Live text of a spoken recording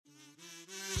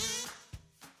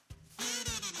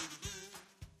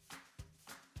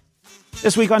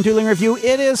This week on Dueling Review,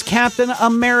 it is Captain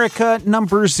America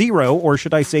 #0, or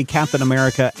should I say Captain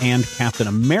America and Captain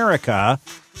America,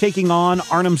 taking on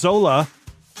Arnim Zola,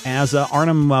 as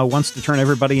Arnim wants to turn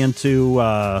everybody into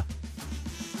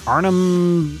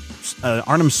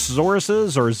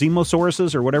Arnimsauruses or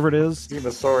Zemosauruses or whatever it is.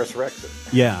 Zemosaurus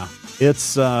Rexes. Yeah,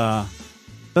 it's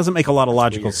doesn't make a lot of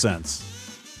logical sense.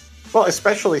 Well,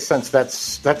 especially since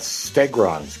that's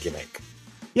Stegron's gimmick.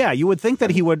 Yeah, you would think that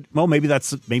he would. Well, maybe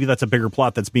that's a bigger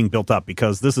plot that's being built up,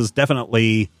 because this is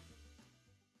definitely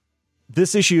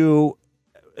this issue,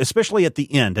 especially at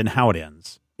the end and how it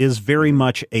ends, is very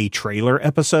much a trailer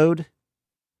episode.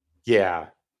 Yeah,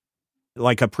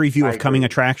 like a preview of coming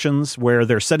attractions, where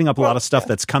they're setting up a lot of stuff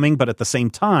that's coming, but at the same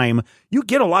time, you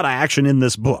get a lot of action in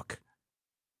this book.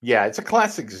 Yeah, it's a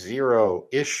classic Zero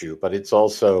issue, but it's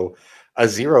also a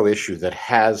Zero issue that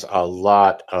has a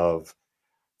lot of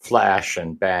flash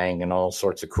and bang and all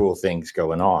sorts of cool things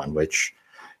going on, which,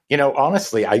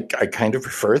 honestly, I kind of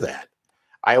prefer that.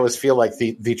 I always feel like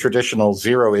the traditional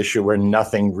Zero issue where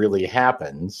nothing really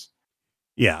happens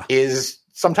is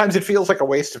sometimes it feels like a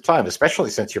waste of time,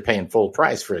 especially since you're paying full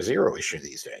price for a Zero issue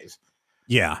these days.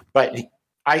 Yeah. But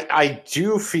I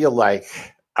do feel like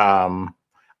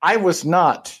I was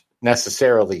not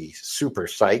necessarily super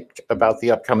psyched about the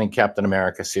upcoming Captain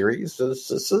America series.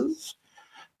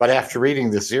 But after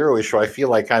reading the Zero issue, I feel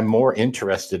like I'm more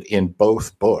interested in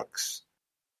both books.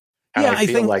 And I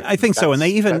think so. And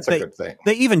they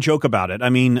even joke about it.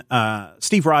 I mean,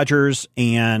 Steve Rogers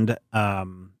and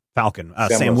Falcon,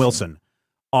 Sam Wilson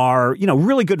are,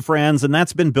 really good friends. And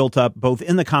that's been built up both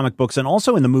in the comic books and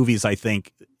also in the movies. I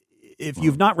think if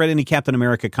you've not read any Captain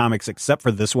America comics except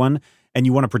for this one, and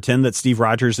you want to pretend that Steve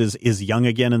Rogers is young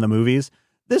again in the movies,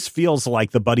 this feels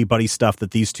like the buddy stuff that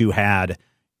these two had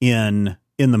in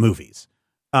the movies.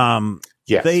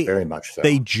 Yes, very much so.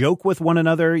 They joke with one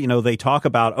another. They talk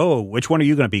about, which one are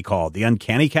you going to be called? The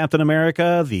Uncanny Captain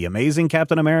America, the Amazing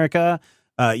Captain America,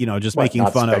 making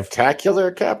fun of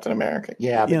Spectacular Captain America.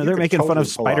 Yeah. They're making fun of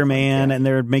Spider-Man, and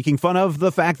they're making fun of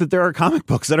the fact that there are comic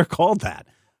books that are called that.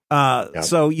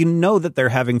 So that they're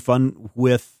having fun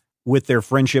with their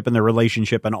friendship and their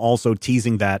relationship, and also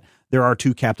teasing that there are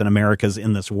two Captain Americas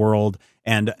in this world.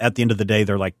 And at the end of the day,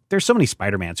 they're like, there's so many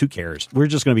Spider-Mans, who cares? We're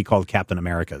just going to be called Captain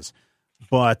Americas.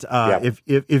 But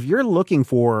if you're looking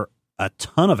for a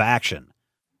ton of action,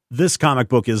 this comic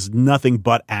book is nothing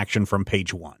but action from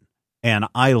page one. And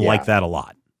I like that a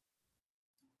lot.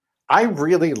 I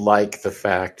really like the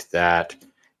fact that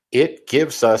it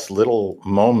gives us little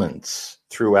moments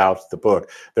throughout the book.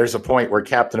 There's a point where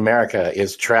Captain America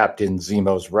is trapped in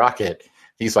Zemo's rocket.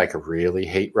 He's like, I really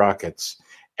hate rockets.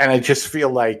 And I just feel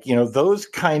like, those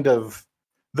kind of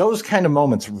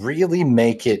moments really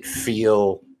make it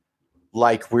feel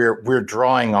like we're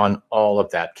drawing on all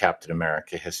of that Captain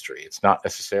America history. It's not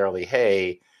necessarily,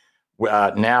 hey,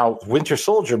 now Winter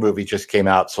Soldier movie just came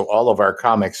out, so all of our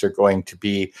comics are going to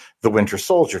be the Winter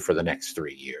Soldier for the next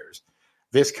 3 years.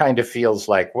 This kind of feels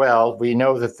like, well, we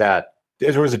know that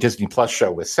there was a Disney Plus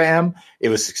show with Sam. It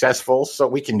was successful, so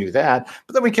we can do that.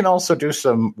 But then we can also do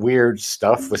some weird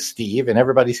stuff with Steve, and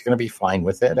everybody's going to be fine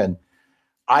with it. And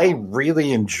I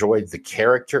really enjoyed the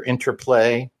character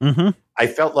interplay. Mm-hmm. I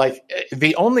felt like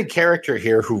the only character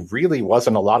here who really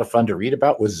wasn't a lot of fun to read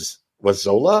about was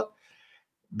Zola.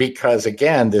 Because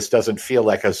again, this doesn't feel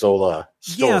like a Zola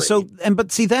story. Yeah.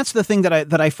 But see, that's the thing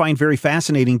that I find very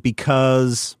fascinating,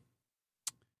 because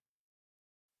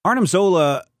Arnim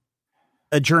Zola,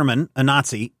 a German, a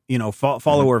Nazi,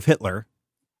 follower of Hitler,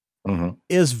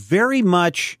 is very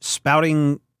much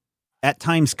spouting at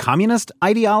times communist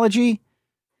ideology,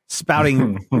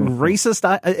 spouting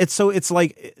racist. It's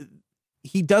like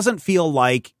he doesn't feel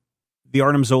like the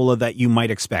Arnim Zola that you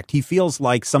might expect. He feels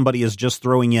like somebody is just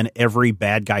throwing in every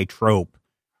bad guy trope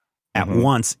at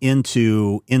once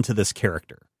into this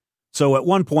character. So at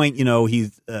one point,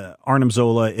 Arnim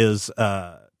Zola is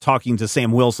talking to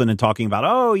Sam Wilson and talking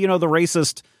about,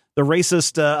 the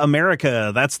racist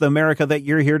America, that's the America that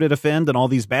you're here to defend, and all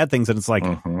these bad things. And it's like,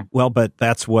 well, but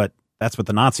that's what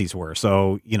the Nazis were.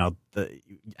 So,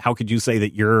 how could you say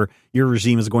that your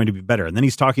regime is going to be better? And then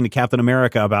he's talking to Captain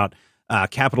America about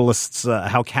capitalists,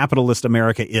 how capitalist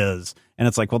America is. And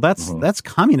it's like, well, that's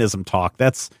communism talk.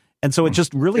 And so it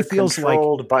just really feels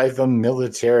controlled by the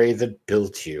military that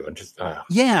built you, and just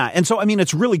yeah. And so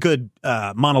it's really good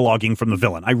monologuing from the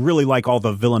villain. I really like all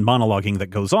the villain monologuing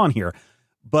that goes on here,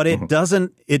 but it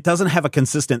doesn't have a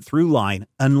consistent through line,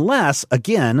 unless,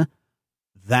 again,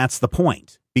 that's the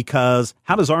point. Because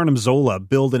how does Arnim Zola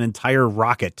build an entire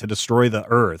rocket to destroy the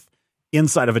Earth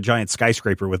inside of a giant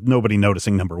skyscraper with nobody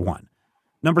noticing? Number one,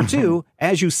 Number two,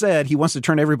 as you said, he wants to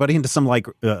turn everybody into some like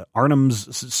Arnhem's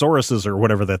Sauruses or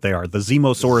whatever that they are, the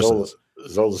Zemosauruses.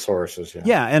 Zolosauruses, yeah.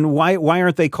 Yeah, and why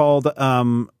aren't they called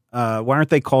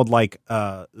like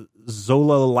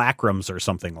Zolalacrums or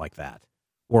something like that,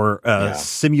 or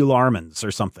Simularmans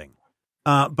or something?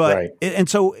 And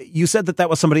so you said that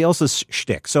was somebody else's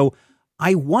shtick. So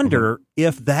I wonder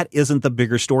if that isn't the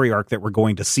bigger story arc that we're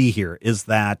going to see here. Is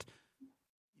that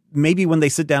maybe when they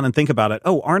sit down and think about it,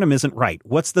 Arnhem isn't right.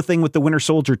 What's the thing with the Winter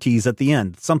Soldier tease at the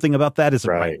end? Something about that isn't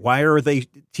right. Why are they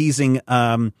teasing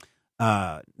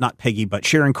not Peggy, but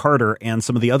Sharon Carter and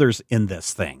some of the others in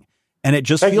this thing? And it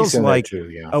just feels like,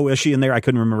 is she in there? I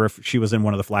couldn't remember if she was in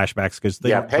one of the flashbacks because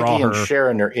Peggy and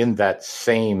Sharon are in that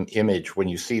same image when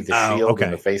you see the shield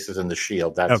and the faces in the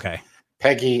shield. That's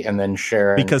Peggy and then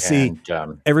Sharon. Because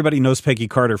everybody knows Peggy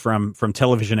Carter from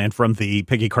television and from the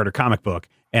Peggy Carter comic book,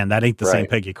 and that ain't the same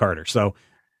Peggy Carter. So,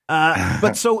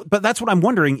 but that's what I'm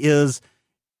wondering is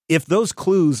if those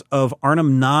clues of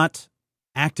Arnhem not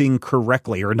acting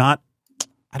correctly or not.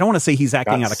 I don't want to say he's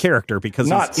acting out of character because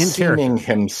not he's in seeming character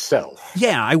himself.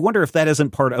 Yeah, I wonder if that isn't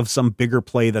part of some bigger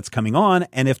play that's coming on,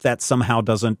 and if that somehow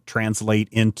doesn't translate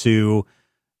into,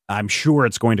 I'm sure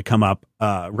it's going to come up,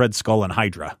 Red Skull and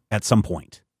Hydra at some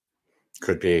point.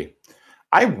 Could be.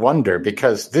 I wonder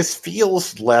because this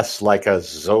feels less like a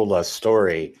Zola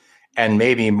story and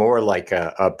maybe more like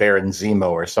a Baron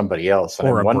Zemo or somebody else. And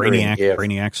or I'm a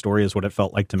Brainiac story is what it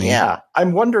felt like to me. Yeah,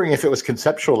 I'm wondering if it was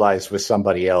conceptualized with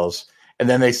somebody else. And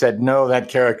then they said, no, that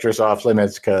character's off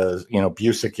limits because,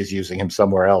 Busick is using him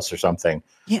somewhere else or something.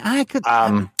 Yeah, I could.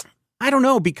 I don't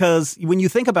know, because when you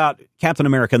think about Captain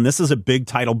America, and this is a big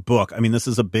title book. I mean, this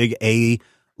is a big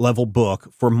A-level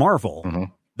book for Marvel,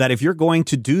 that if you're going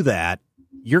to do that,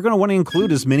 you're going to want to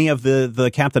include as many of the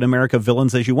Captain America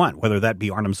villains as you want, whether that be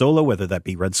Arnim Zola, whether that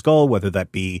be Red Skull, whether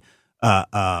that be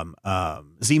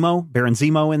Zemo, Baron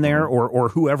Zemo in there, or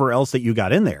whoever else that you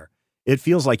got in there. It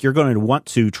feels like you're going to want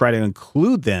to try to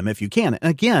include them if you can. And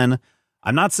again,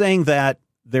 I'm not saying that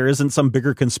there isn't some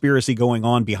bigger conspiracy going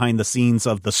on behind the scenes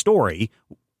of the story.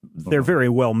 There very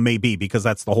well may be, because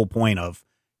that's the whole point of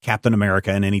Captain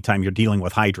America. And anytime you're dealing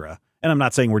with Hydra, and I'm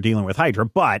not saying we're dealing with Hydra,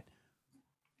 but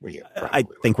I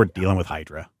think we're dealing with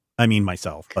Hydra. I mean,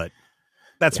 myself, but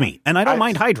that's me. And I don't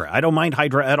mind Hydra. I don't mind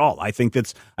Hydra at all. I think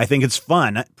it's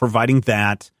fun, providing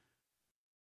that,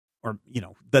 or,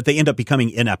 that they end up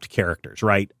becoming inept characters,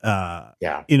 right? Or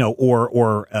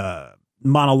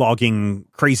monologuing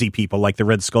crazy people like the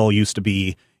Red Skull used to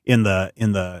be in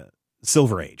the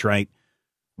Silver Age, right?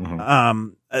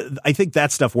 I think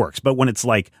that stuff works. But when it's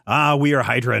like, we are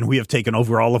Hydra and we have taken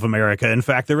over all of America. In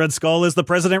fact, the Red Skull is the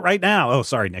president right now. Oh,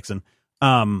 sorry, Nixon.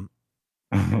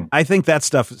 I think that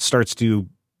stuff starts to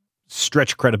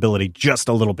stretch credibility just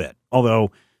a little bit. Although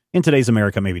in today's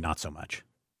America, maybe not so much.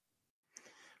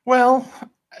 Well,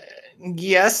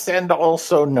 yes, and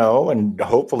also no, and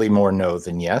hopefully more no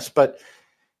than yes. But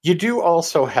you do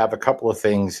also have a couple of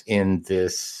things in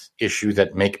this issue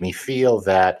that make me feel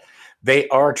that they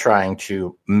are trying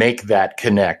to make that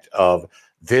connect of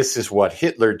this is what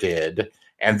Hitler did,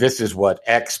 and this is what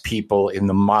X people in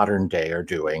the modern day are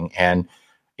doing. And,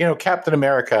 Captain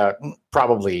America,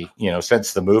 probably,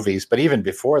 since the movies, but even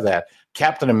before that,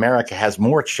 Captain America has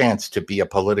more chance to be a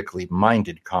politically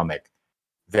minded comic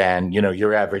than,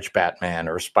 your average Batman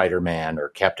or Spider-Man or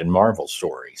Captain Marvel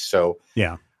story. So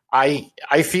yeah, I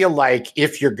feel like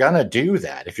if you're going to do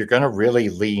that, if you're going to really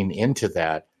lean into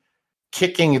that,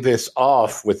 kicking this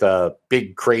off with a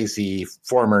big, crazy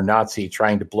former Nazi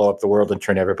trying to blow up the world and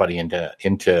turn everybody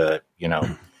into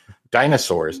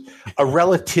dinosaurs, a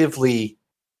relatively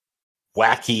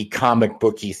wacky comic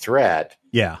booky threat.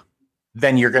 Yeah.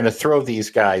 Then you're going to throw these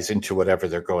guys into whatever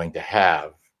they're going to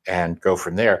have and go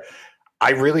from there.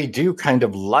 I really do kind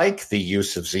of like the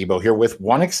use of Zemo here, with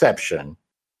one exception,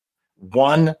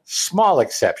 one small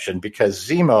exception, because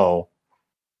Zemo,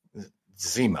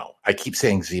 I keep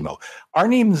saying Zemo.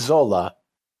 Arnim Zola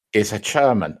is a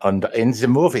German, and in the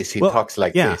movies he talks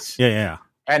like this. Yeah.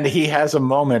 And he has a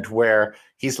moment where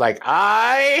he's like,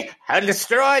 I have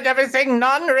destroyed everything,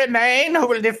 none remain who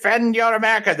will defend your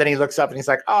America. Then he looks up and he's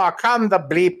like, oh, come the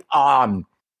bleep on.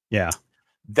 Yeah.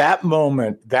 That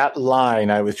moment, that line,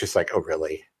 I was just like, oh,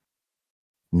 really?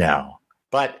 No.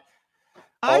 But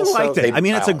I liked it. I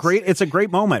mean, it's a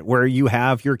great moment where you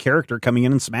have your character coming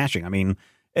in and smashing. I mean,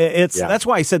 that's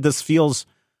why I said this feels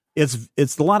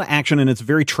it's a lot of action and it's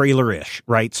very trailer-ish,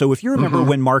 right? So if you remember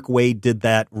when Mark Waid did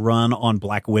that run on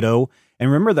Black Widow, and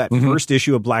remember that first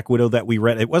issue of Black Widow that we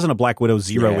read, it wasn't a Black Widow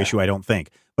Zero issue, I don't think,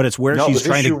 but it's where she's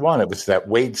trying issue one. It was that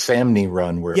Wade Samney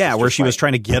run where she was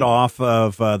trying to get off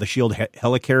of the Shield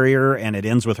helicarrier, and it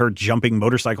ends with her jumping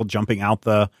out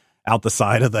the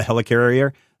side of the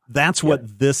helicarrier. That's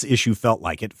what this issue felt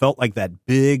like. It felt like that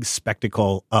big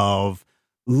spectacle of,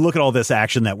 look at all this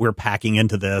action that we're packing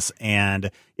into this.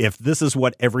 And if this is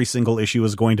what every single issue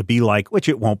is going to be like, which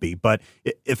it won't be, but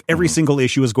if every single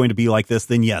issue is going to be like this,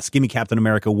 then yes, give me Captain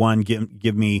America 1.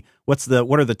 Give me, what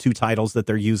are the two titles that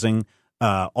they're using?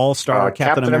 All-Star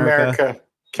Captain America.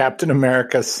 Captain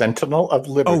America, Sentinel of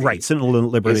Liberty. Oh, right. Sentinel of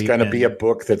Liberty. Is going to be a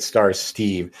book that stars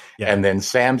Steve. Yeah. And then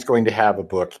Sam's going to have a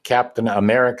book, Captain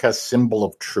America, Symbol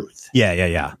of Truth.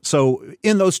 Yeah. So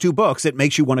in those two books, it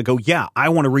makes you want to go, yeah, I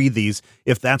want to read these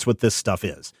if that's what this stuff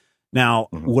is. Now,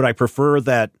 would I prefer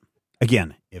that,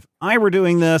 again, if I were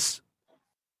doing this,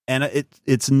 and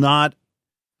it's not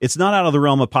out of the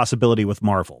realm of possibility with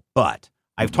Marvel, but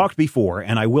I've talked before,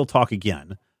 and I will talk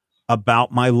again,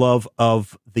 about my love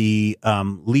of the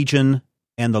Legion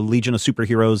and the Legion of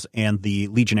Superheroes and the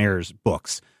Legionnaires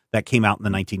books that came out in the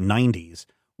 1990s,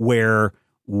 where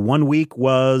one week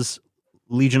was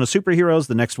Legion of Superheroes,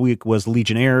 the next week was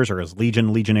Legionnaires, or as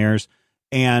Legionnaires,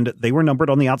 and they were numbered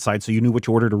on the outside, so you knew which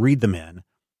order to read them in.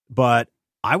 But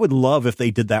I would love if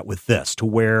they did that with this, to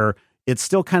where it's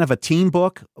still kind of a team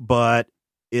book, but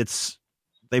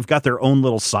they've got their own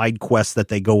little side quests that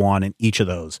they go on in each of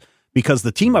those. Because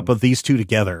the team up of these two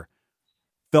together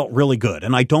felt really good.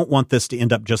 And I don't want this to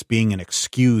end up just being an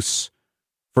excuse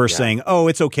for saying, oh,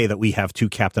 it's okay that we have two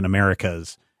Captain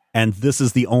Americas, and this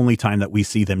is the only time that we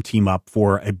see them team up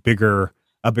for a bigger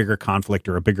conflict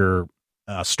or a bigger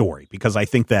story. Because I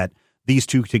think that these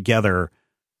two together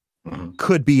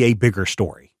could be a bigger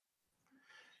story.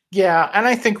 Yeah, and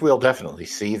I think we'll definitely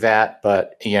see that.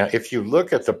 But, if you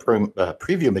look at the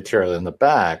preview material in the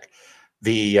back,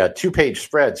 the 2-page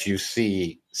spreads, you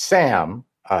see Sam,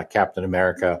 Captain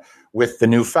America, with the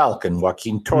new Falcon,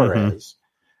 Joaquin Torres.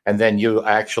 And then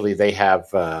they have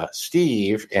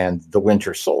Steve and the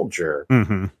Winter Soldier,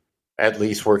 at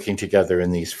least working together in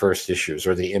these first issues,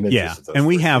 or the images of those. And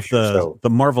we have the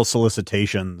Marvel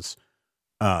solicitations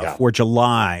for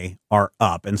July are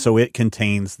up. And so it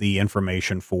contains the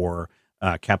information for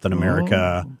Captain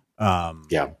America.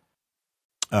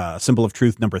 Symbol of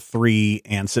Truth number 3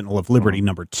 and Sentinel of Liberty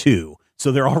number 2.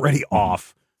 So they're already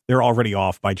off. They're already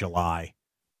off by July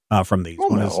from these.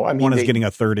 One is getting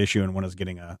a third issue and one is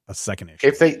getting a second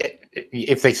issue.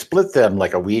 If they split them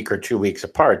like a week or 2 weeks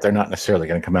apart, they're not necessarily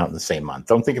going to come out in the same month.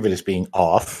 Don't think of it as being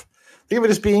off. Think of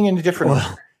it as being in a different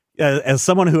order. As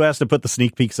someone who has to put the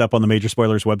sneak peeks up on the Major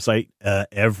Spoilers website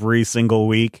every single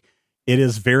week, it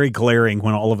is very glaring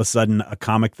when all of a sudden a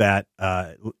comic that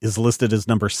is listed as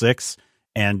number 6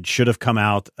 and should have come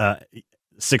out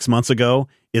 6 months ago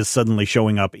is suddenly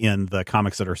showing up in the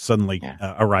comics that are suddenly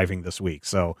arriving this week.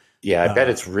 So I bet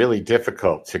it's really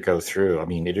difficult to go through. I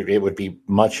mean, it would be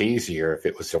much easier if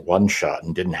it was a one shot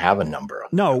and didn't have a number on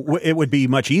it. It would be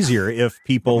much easier if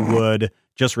people would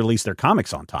just release their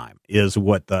comics on time. Is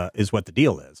what the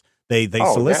deal is. They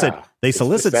solicit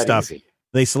stuff. Easy.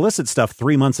 They solicit stuff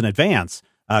 3 months in advance,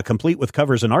 complete with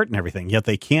covers and art and everything, yet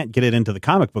they can't get it into the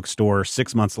comic book store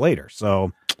 6 months later.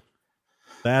 So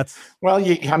that's... Well,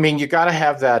 you got to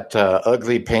have that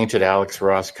ugly painted Alex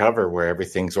Ross cover where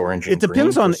everything's orange and green.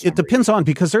 It depends on,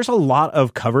 because there's a lot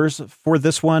of covers for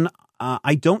this one.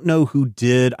 I don't know who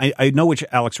did. I know which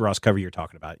Alex Ross cover you're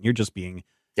talking about. You're just being...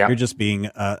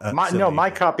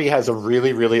 my copy has a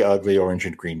really, really ugly orange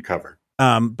and green cover.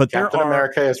 But Captain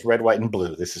America is red, white, and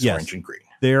blue. This is orange and green.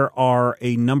 There are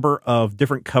a number of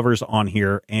different covers on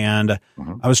here, and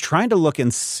I was trying to look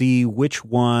and see which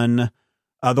one.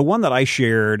 The one that I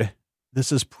shared,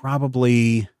 this is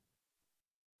probably...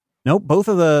 Nope, both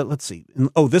of the... Let's see.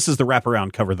 Oh, this is the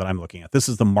wraparound cover that I'm looking at. This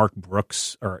is the Mark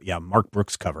Brooks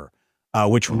cover,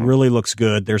 which really looks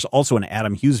good. There's also an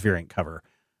Adam Hughes variant cover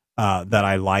that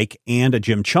I like, and a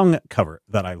Jim Chung cover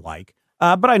that I like.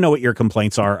 But I know what your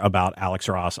complaints are about Alex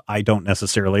Ross. I don't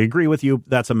necessarily agree with you.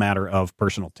 That's a matter of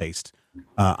personal taste,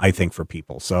 I think, for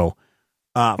people. So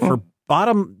for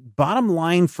bottom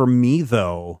line for me,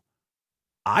 though,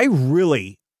 I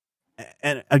really,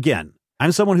 and again,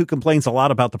 I'm someone who complains a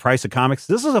lot about the price of comics.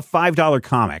 This is a $5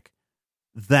 comic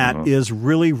that is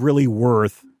really, really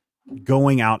worth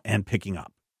going out and picking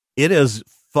up. It is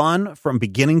fun from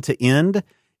beginning to end.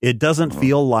 It doesn't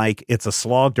feel like it's a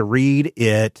slog to read.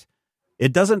 It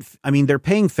doesn't. I mean, they're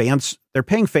paying fan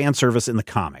service in the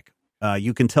comic.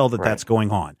 You can tell that that's going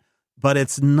on, but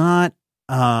it's not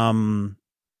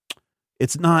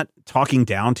it's not talking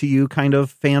down to you kind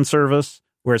of fan service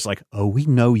where it's like, oh, we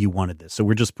know you wanted this, so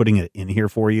we're just putting it in here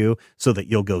for you so that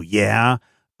you'll go, yeah.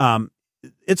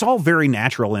 It's all very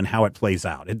natural in how it plays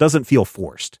out. It doesn't feel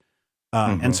forced.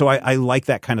 And so I like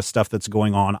that kind of stuff that's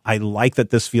going on. I like that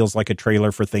this feels like a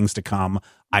trailer for things to come.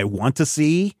 I want to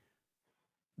see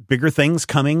bigger things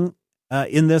coming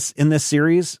in this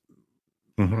series.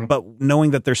 But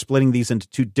knowing that they're splitting these into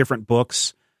two different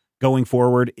books going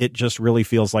forward, it just really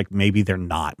feels like maybe they're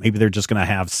not. Maybe they're just going to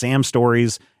have Sam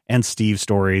stories and Steve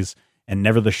stories, and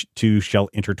never the two shall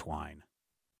intertwine.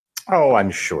 Oh,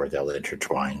 I'm sure they'll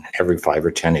intertwine every 5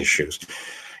 or 10 issues.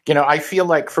 I feel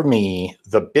like for me,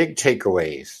 the big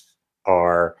takeaways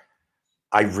are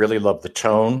I really love the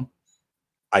tone.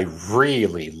 I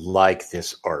really like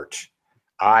this art.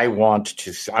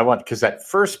 Because that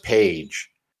first page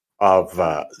of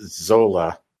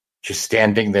Zola just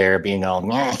standing there being all,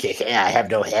 yeah, I have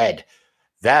no head.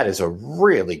 That is a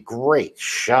really great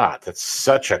shot. That's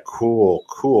such a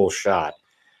cool shot.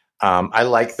 I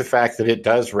like the fact that it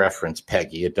does reference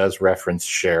Peggy. It does reference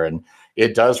Sharon.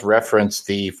 It does reference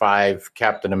the 5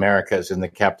 Captain Americas in the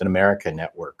Captain America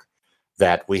network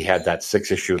that we had that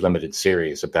 6-issue limited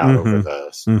series about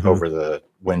over the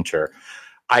winter.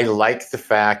 I like the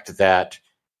fact that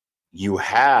you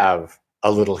have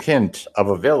a little hint of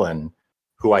a villain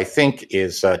who I think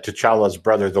is T'Challa's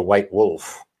brother, the White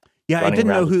Wolf. Yeah, I didn't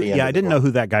know who. Yeah, I didn't know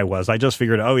who that guy was. I just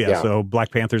figured, so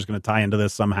Black Panther's going to tie into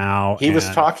this somehow. He was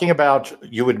talking about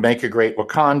you would make a great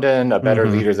Wakandan, a better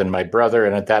leader than my brother.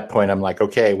 And at that point, I'm like,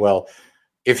 okay, well,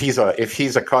 if he's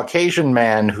a Caucasian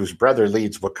man whose brother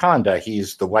leads Wakanda,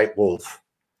 he's the White Wolf,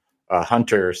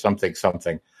 hunter, or something.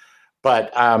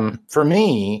 But for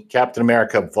me, Captain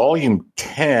America Volume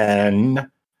 10,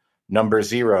 number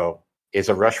 0, is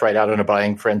a rush right out in a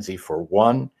buying frenzy for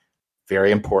one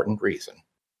very important reason.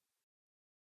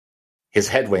 His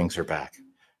head wings are back.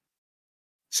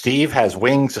 Steve has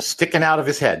wings sticking out of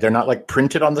his head. They're not like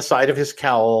printed on the side of his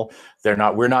cowl.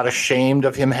 We're not ashamed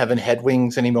of him having head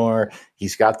wings anymore.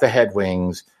 He's got the head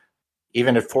wings.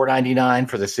 Even at $4.99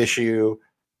 for this issue,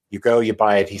 you go, you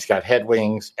buy it. He's got head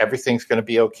wings. Everything's going to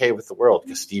be okay with the world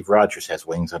because Steve Rogers has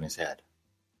wings on his head.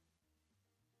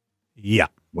 Yeah.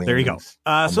 There you go.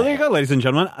 So there you go, ladies and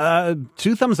gentlemen.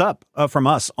 2 thumbs up from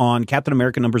us on Captain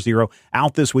America number 0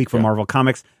 out this week from Marvel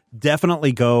Comics.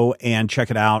 Definitely go and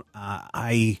check it out.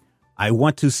 I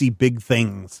want to see big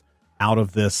things out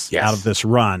of this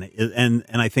run, and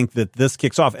I think that this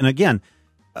kicks off. And again,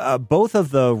 both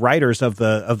of the writers of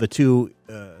the 2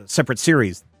 separate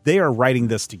series, they are writing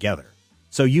this together,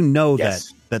 so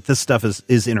that this stuff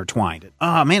is intertwined.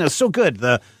 Oh man, it's so good.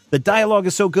 The dialogue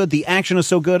is so good. The action is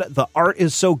so good. The art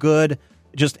is so good.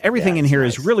 Just everything in here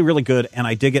is really, really good, and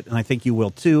I dig it, and I think you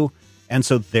will too. And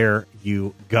so there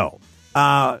you go.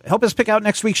 Help us pick out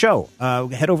next week's show.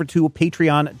 Head over to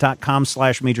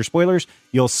patreon.com/major spoilers.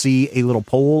 You'll see a little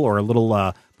poll or a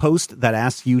little post that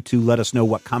asks you to let us know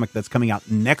what comic that's coming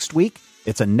out next week.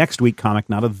 It's a next week comic,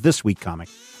 not a this week comic.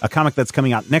 A comic that's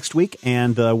coming out next week,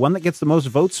 and the one that gets the most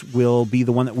votes will be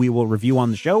the one that we will review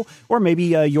on the show, or maybe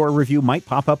your review might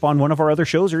pop up on one of our other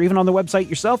shows or even on the website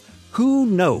yourself. Who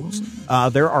knows?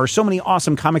 There are so many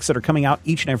awesome comics that are coming out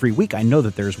each and every week. I know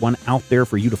that there's one out there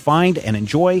for you to find and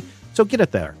enjoy, so get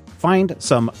it there. Find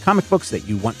some comic books that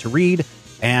you want to read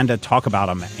and talk about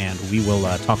them, and we will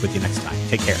talk with you next time.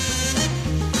 Take care.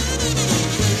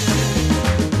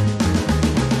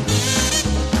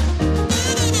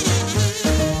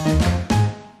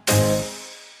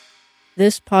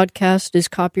 This podcast is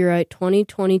copyright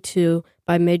 2022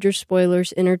 by Major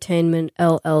Spoilers Entertainment,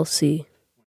 LLC.